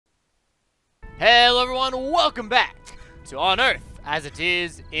Hello everyone, welcome back to On Earth as it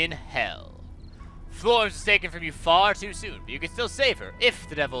is in Hell. Florence was taken from you far too soon, but you can still save her if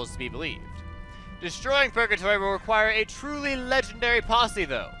the devil is to be believed. Destroying Purgatory will require a truly legendary posse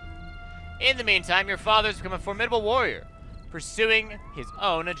though. In the meantime, your father has become a formidable warrior, pursuing his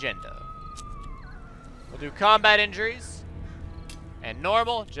own agenda. We'll do combat injuries and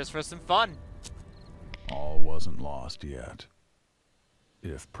normal just for some fun. All wasn't lost yet.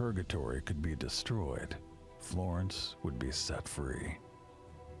 If Purgatory could be destroyed, Florence would be set free.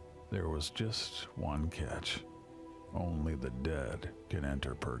 There was just one catch. Only the dead can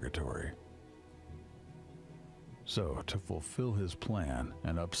enter Purgatory. So, to fulfill his plan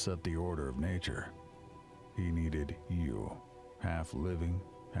and upset the order of nature, he needed you, half living,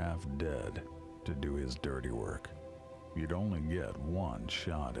 half dead, to do his dirty work. You'd only get one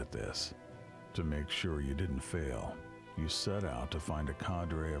shot at this. To make sure you didn't fail, you set out to find a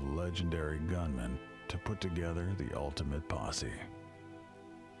cadre of legendary gunmen to put together the ultimate posse.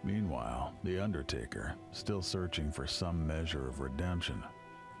 Meanwhile, the Undertaker, still searching for some measure of redemption,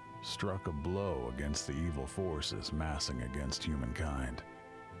 struck a blow against the evil forces massing against humankind.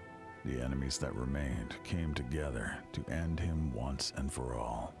 The enemies that remained came together to end him once and for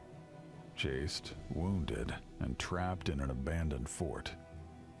all. Chased, wounded, and trapped in an abandoned fort,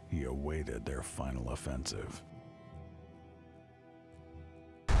 he awaited their final offensive.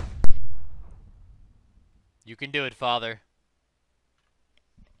 You can do it, Father.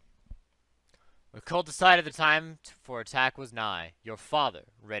 The cult decided the time for attack was nigh. Your father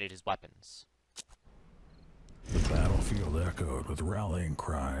readied his weapons. The battlefield echoed with rallying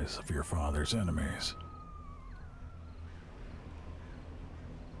cries of your father's enemies.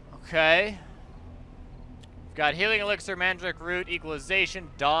 Okay. We've got Healing Elixir, Mandrake Root, Equalization,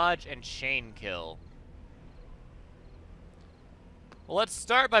 Dodge, and Chain Kill. Well, let's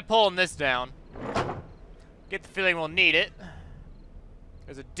start by pulling this down. Get the feeling we'll need it.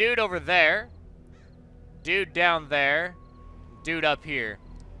 There's a dude over there. Dude down there. Dude up here.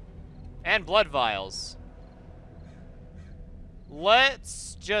 And blood vials.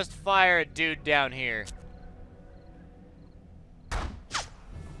 Let's just fire a dude down here.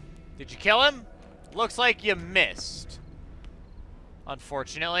 Did you kill him? Looks like you missed.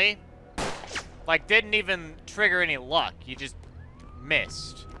 Unfortunately. Like, didn't even trigger any luck. You just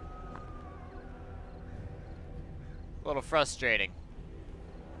missed. A little frustrating.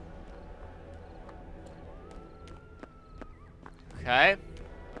 Okay.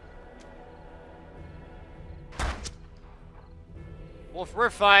 Well, we're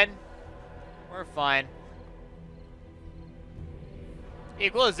fine. We're fine.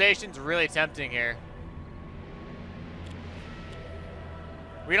 Equalization's really tempting here.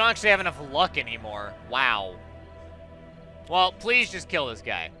 We don't actually have enough luck anymore. Wow. Well, please just kill this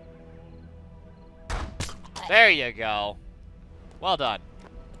guy. There you go. Well done.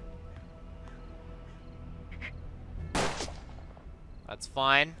 That's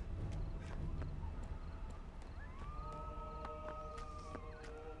fine.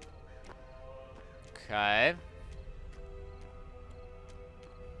 Okay.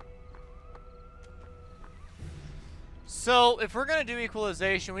 So, if we're gonna do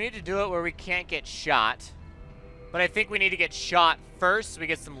equalization, we need to do it where we can't get shot. But I think we need to get shot first so we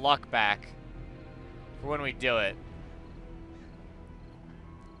get some luck back for when we do it.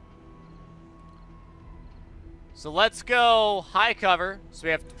 So let's go high cover, so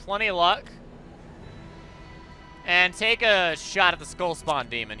we have plenty of luck. And take a shot at the Skull Spawn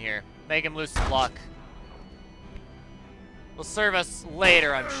Demon here. Make him lose some luck. Will serve us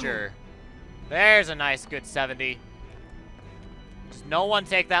later, I'm sure. There's a nice, good 70. Just no one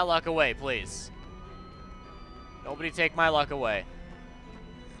take that luck away, please. Nobody take my luck away.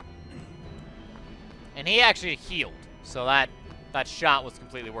 And he actually healed, so that shot was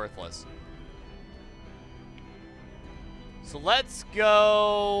completely worthless. So let's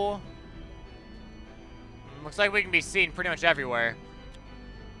go... Looks like we can be seen pretty much everywhere.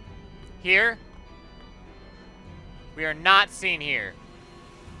 Here. We are not seen here.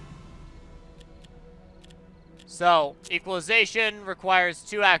 So, equalization requires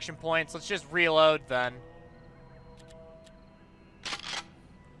 2 action points. Let's just reload then.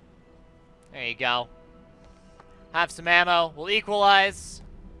 There you go. Have some ammo. We'll equalize.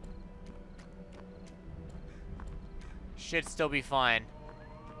 Should still be fine.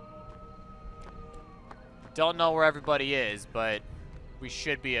 Don't know where everybody is, but we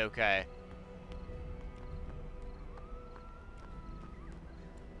should be okay.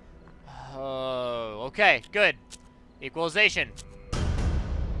 Oh, okay, good. Equalization.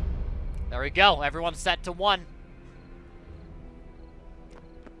 There we go. Everyone's set to 1.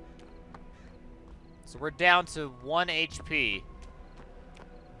 So we're down to 1 HP.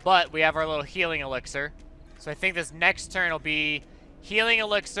 But we have our little healing elixir. So I think this next turn will be healing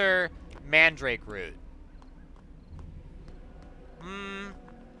elixir, mandrake root.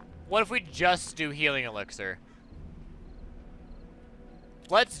 What if we just do healing elixir?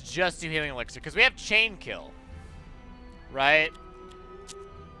 Let's just do healing elixir, because we have chain kill. Right?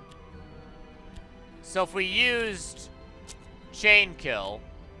 So if we used chain kill,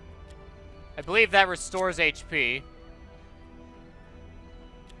 I believe that restores HP.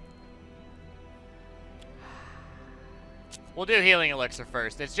 We'll do healing elixir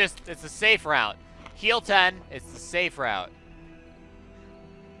first. It's a safe route. Heal 10, it's the safe route.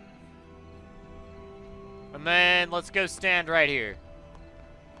 And then let's go stand right here.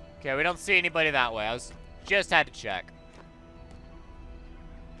 Okay, we don't see anybody that way. Just had to check.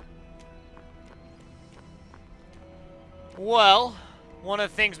 Well, one of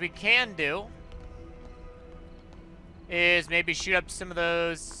the things we can do is maybe shoot up some of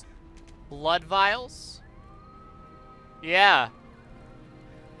those blood vials. Yeah.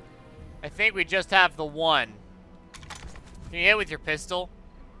 I think we just have the one. Can you hit with your pistol?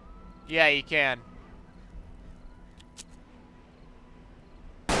 Yeah, you can.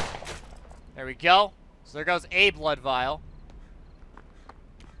 There we go. So there goes a blood vial.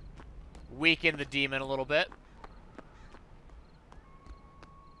 Weaken the demon a little bit.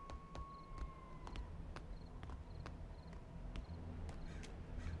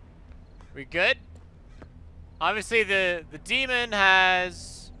 We good? Obviously, the demon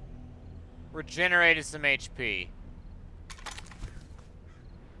has regenerated some HP.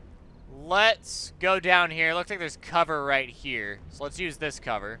 Let's go down here. Looks like there's cover right here. So let's use this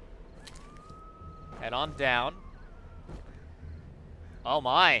cover. Head on down. Oh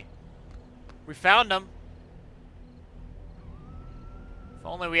my. We found him. If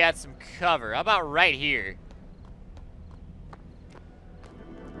only we had some cover. How about right here?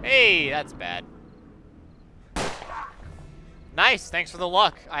 Hey, that's bad. Nice, thanks for the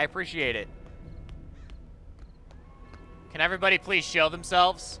luck. I appreciate it. Can everybody please show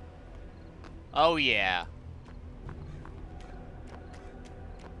themselves? Oh yeah.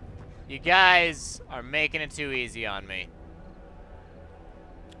 You guys are making it too easy on me.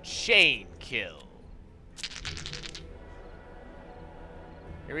 Chain kill.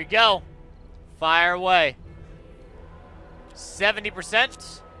 Here we go. Fire away.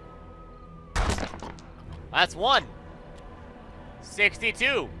 70%. That's 1.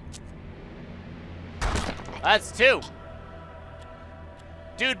 62. That's 2.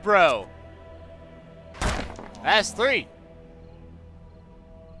 Dude, bro. That's 3.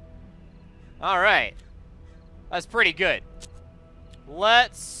 All right. That's pretty good.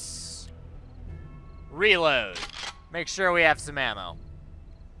 Let's reload. Make sure we have some ammo.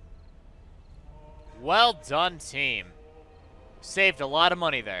 Well done, team. Saved a lot of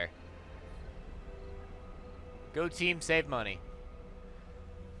money there. Go team, save money.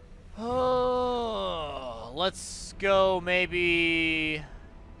 Oh, let's go maybe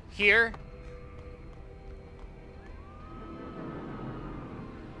here.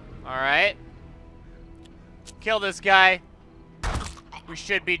 All right. Kill this guy. We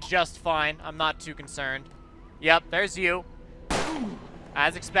should be just fine. I'm not too concerned. Yep, there's you.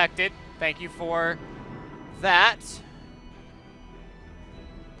 As expected. Thank you for that.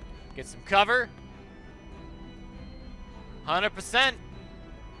 Get some cover. 100%.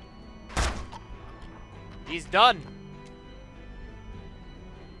 He's done.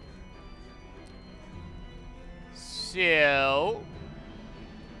 So,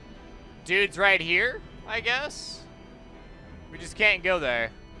 dude's right here, I guess. We just can't go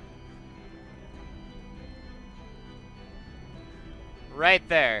there. Right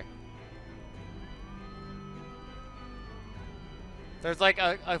there. There's like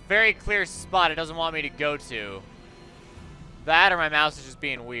a very clear spot it doesn't want me to go to. That or my mouse is just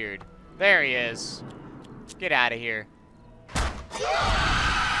being weird. There he is. Get out of here.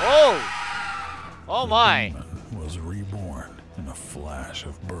 Oh! Oh my. The demon was reborn in a flash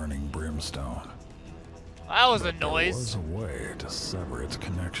of burning brimstone. That was a There noise. was a way to sever its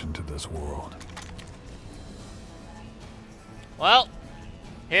connection to this world. Well,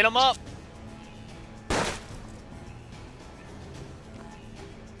 hit him up.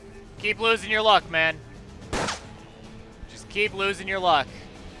 Keep losing your luck, man. Just keep losing your luck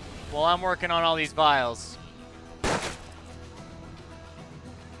while I'm working on all these vials.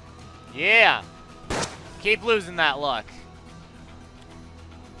 Yeah. Keep losing that luck.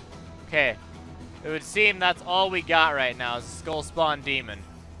 Okay. It would seem that's all we got right now is Skull Spawn Demon.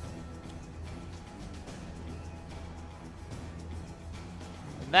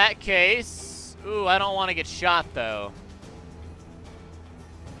 In that case, Ooh, I don't want to get shot, though.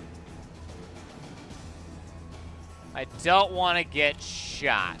 I don't want to get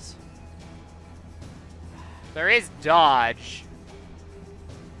shot. There is dodge.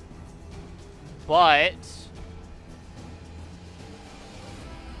 But...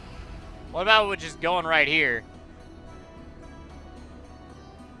 what about with just going right here?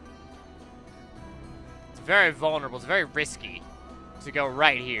 It's very vulnerable. It's very risky to go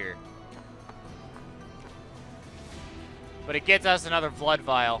right here. But it gets us another blood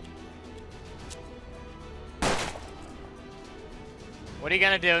vial. What are you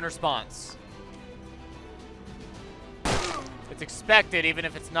gonna do in response? It's expected, even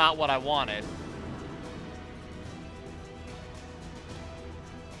if it's not what I wanted.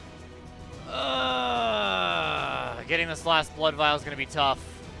 Getting this last blood vial is gonna be tough.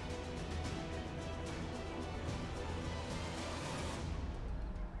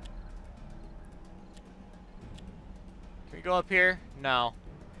 Can we go up here? No.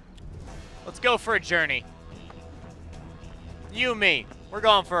 Let's go for a journey. You and me. We're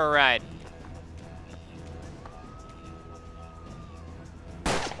going for a ride.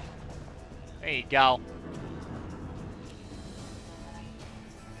 There you go.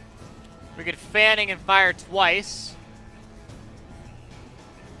 We could fanning and fire twice.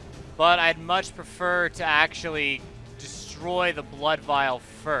 But I'd much prefer to actually destroy the blood vial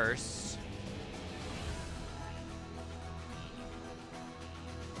first.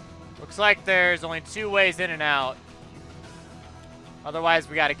 Looks like there's only 2 ways in and out. Otherwise,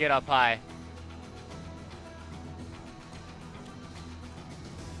 we gotta get up high.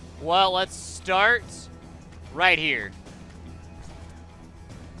 Well, let's start right here.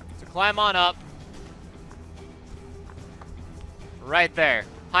 So climb on up. Right there.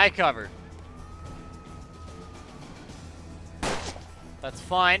 High cover. That's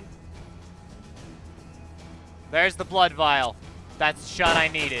fine. There's the blood vial. That's the shot I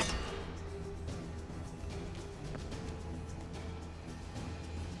needed.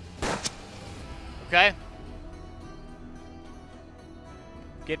 Okay.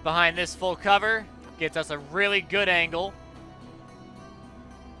 Get behind this full cover. Gets us a really good angle.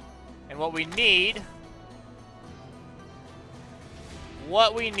 And what we need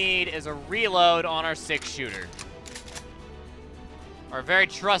is a reload on our 6-shooter. Our very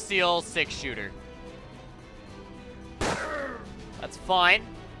trusty old 6-shooter. That's fine.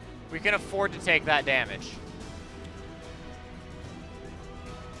 We can afford to take that damage.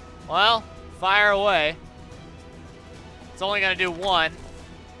 Well, fire away. It's only going to do 1,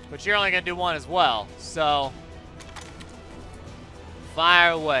 but you're only going to do 1 as well. So,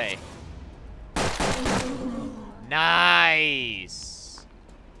 fire away. Nice.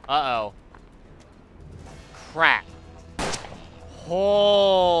 Uh-oh. Crap.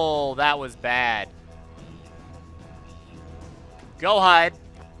 Oh, that was bad. Go hide.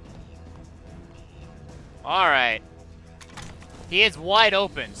 All right. He is wide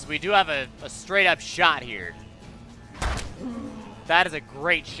open, so we do have a straight-up shot here. That is a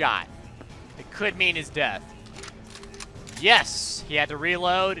great shot. It could mean his death. Yes! He had to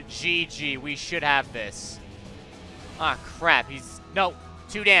reload. GG. We should have this. Ah, crap. He's... no.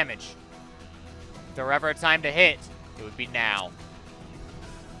 2 damage. If there were ever a time to hit, it would be now.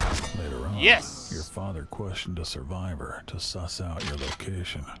 Later on, yes! Your father questioned a survivor to suss out your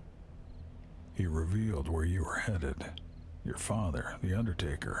location. He revealed where you were headed. Your father, the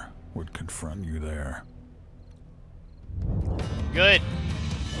Undertaker, would confront you there. Good.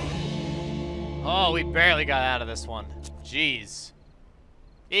 Oh, we barely got out of this one. Jeez.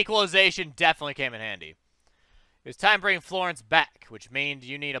 Equalization definitely came in handy. It was time to bring Florence back, which means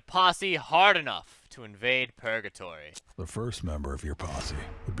you need a posse hard enough to invade Purgatory. The first member of your posse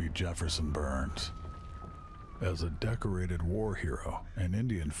would be Jefferson Burns. As a decorated war hero and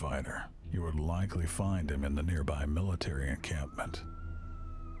Indian fighter, you would likely find him in the nearby military encampment.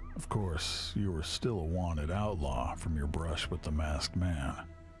 Of course, you were still a wanted outlaw from your brush with the Masked Man.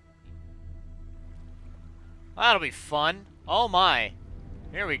 That'll be fun. Oh my.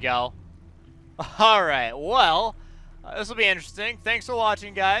 Here we go. Alright, well, this will be interesting. Thanks for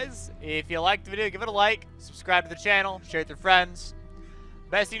watching, guys. If you liked the video, give it a like, subscribe to the channel, share it with your friends.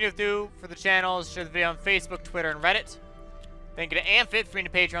 Best thing you can do for the channel is share the video on Facebook, Twitter, and Reddit. Thank you to Amphit for being a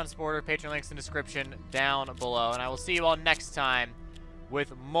Patreon supporter. Patreon links in the description down below. And I will see you all next time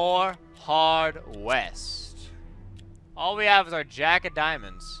with more Hard West. All we have is our Jack of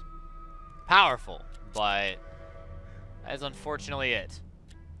Diamonds. Powerful, but that is unfortunately it.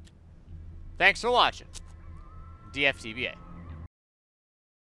 Thanks for watching. DFTBA.